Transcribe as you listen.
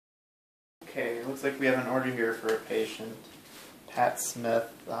Okay, looks like we have an order here for a patient, Pat Smith.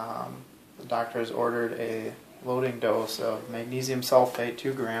 The doctor has ordered a loading dose of magnesium sulfate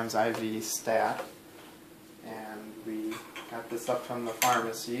 2 grams IV stat, and we got this up from the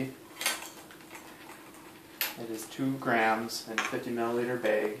pharmacy. It is 2 grams in a 50 milliliter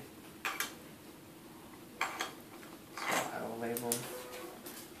bag. So I will label 2.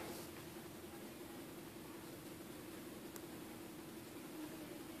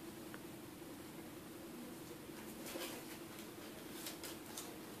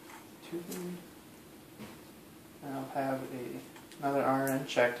 And I'll have another RN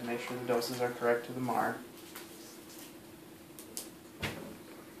check to make sure the doses are correct to the MAR.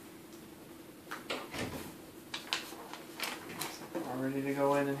 We're ready to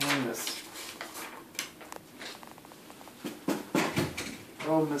go in and hang this.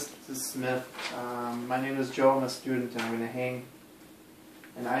 Hello, Mrs. Smith. My name is Joe. I'm a student, and I'm going to hang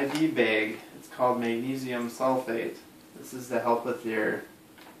an IV bag. It's called magnesium sulfate. This is to help with your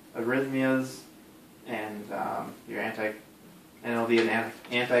arrhythmias and and it'll be an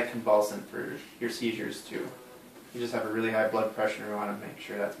anticonvulsant for your seizures too. You just have a really high blood pressure, and we want to make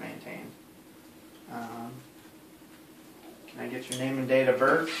sure that's maintained. Can I get your name and date of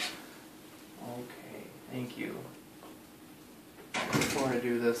birth? Okay, thank you. Before I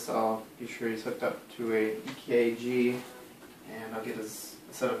do this, I'll be sure he's hooked up to a EKG, and I'll get a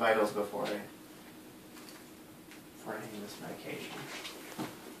set of vitals before I hang this medication.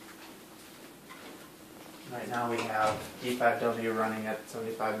 Right now we have D5W running at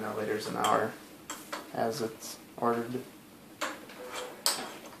 75 milliliters an hour as it's ordered.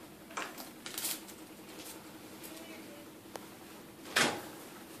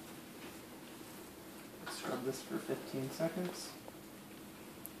 Scrub this for 15 seconds.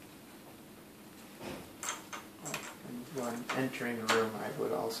 And when entering the room, I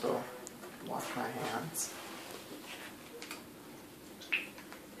would also wash my hands.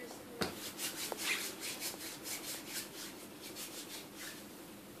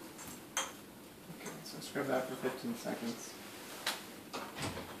 Scrub that for 15 seconds.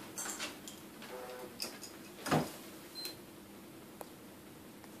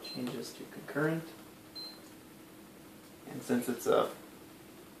 Changes to concurrent. And since it's a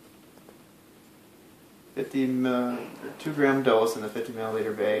 2 gram dose in a 50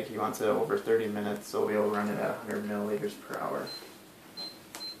 milliliter bag, he wants it over 30 minutes, so we'll run it at 100 milliliters per hour.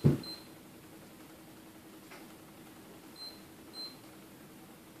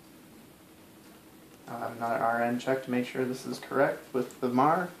 I'll have another RN check to make sure this is correct with the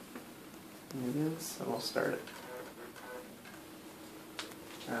MAR. And it is, so we'll start it.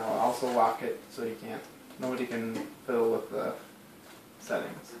 And I'll also lock it so nobody can fiddle with the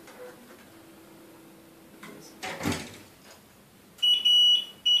settings.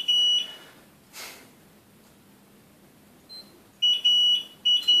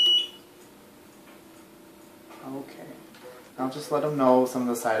 Okay. I'll just let them know some of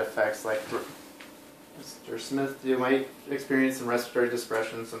the side effects, like Mr. Smith, you might experience some respiratory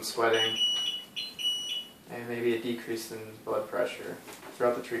depression, some sweating, and maybe a decrease in blood pressure.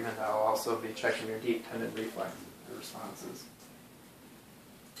 Throughout the treatment, I'll also be checking your deep tendon reflex responses.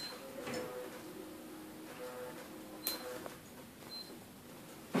 Okay,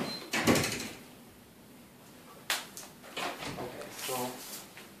 so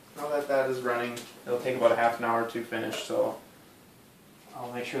now that that is running, it'll take about a half an hour to finish, so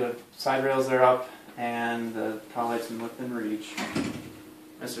I'll make sure the side rails are up and the collards are within reach.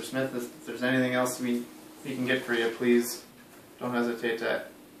 Mr. Smith, if there's anything else we can get for you, please don't hesitate to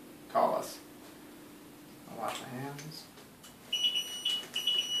call us. I'll wash my hands.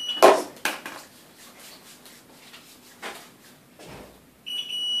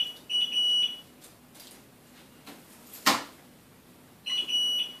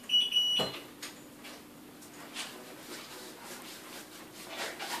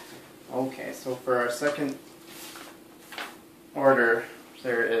 Okay, so for our second order,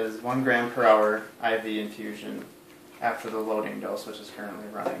 there is 1 gram per hour IV infusion after the loading dose, which is currently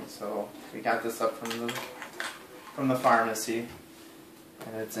running. So we got this up from the pharmacy,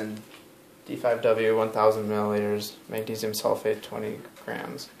 and it's in D5W 1000 milliliters, magnesium sulfate 20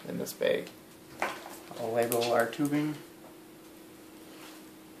 grams in this bag. I'll label our tubing.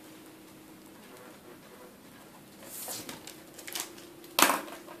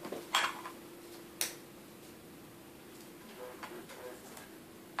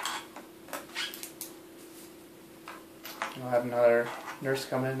 We'll have another nurse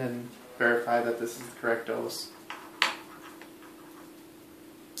come in and verify that this is the correct dose.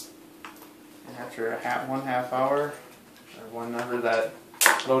 And after 1/2 hour, or whenever that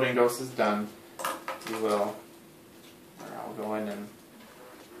loading dose is done, you will, or I'll go in and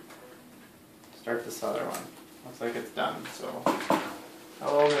start this other one. Looks like it's done, so.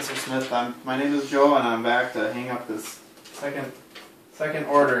 Hello, Mr. Smith. My name is Joe, and I'm back to hang up this second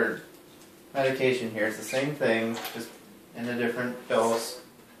ordered medication here. It's the same thing, just in a different dose.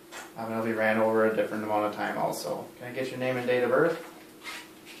 It'll be ran over a different amount of time also. Can I get your name and date of birth?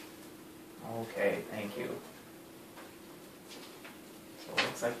 Okay, thank you. So it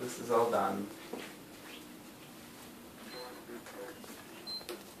looks like this is all done.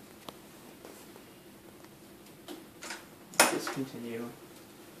 Discontinue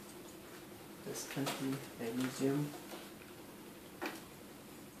magnesium.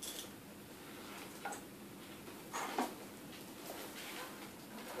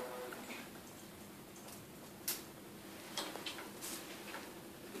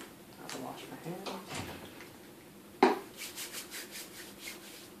 I'll wash my hands.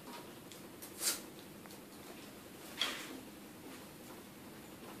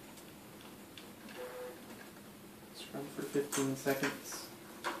 Scrub for 15 seconds.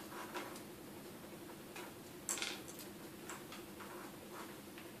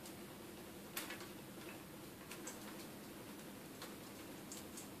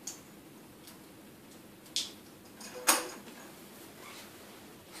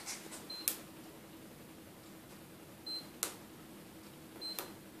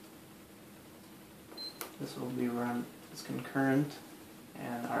 This will be run as concurrent,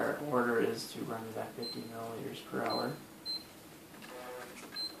 and our order is to run it at 50 milliliters per hour.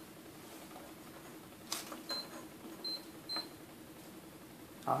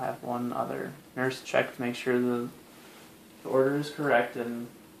 I'll have one other nurse check to make sure the order is correct and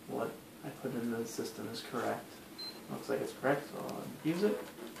what I put in the system is correct. Looks like it's correct, so I'll use it.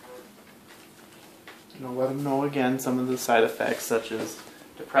 And I'll let them know again some of the side effects, such as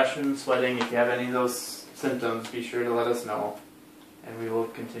depression, sweating. If you have any of those symptoms, be sure to let us know, and we will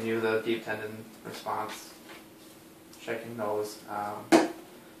continue the deep tendon response, checking those.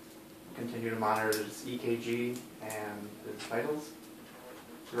 Continue to monitor his EKG and his vitals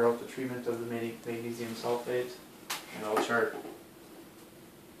throughout the treatment of the magnesium sulfate, and I'll chart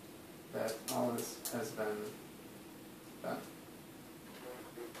that all of this has been done.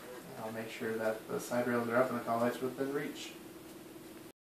 And I'll make sure that the side rails are up and the call lights have been reached.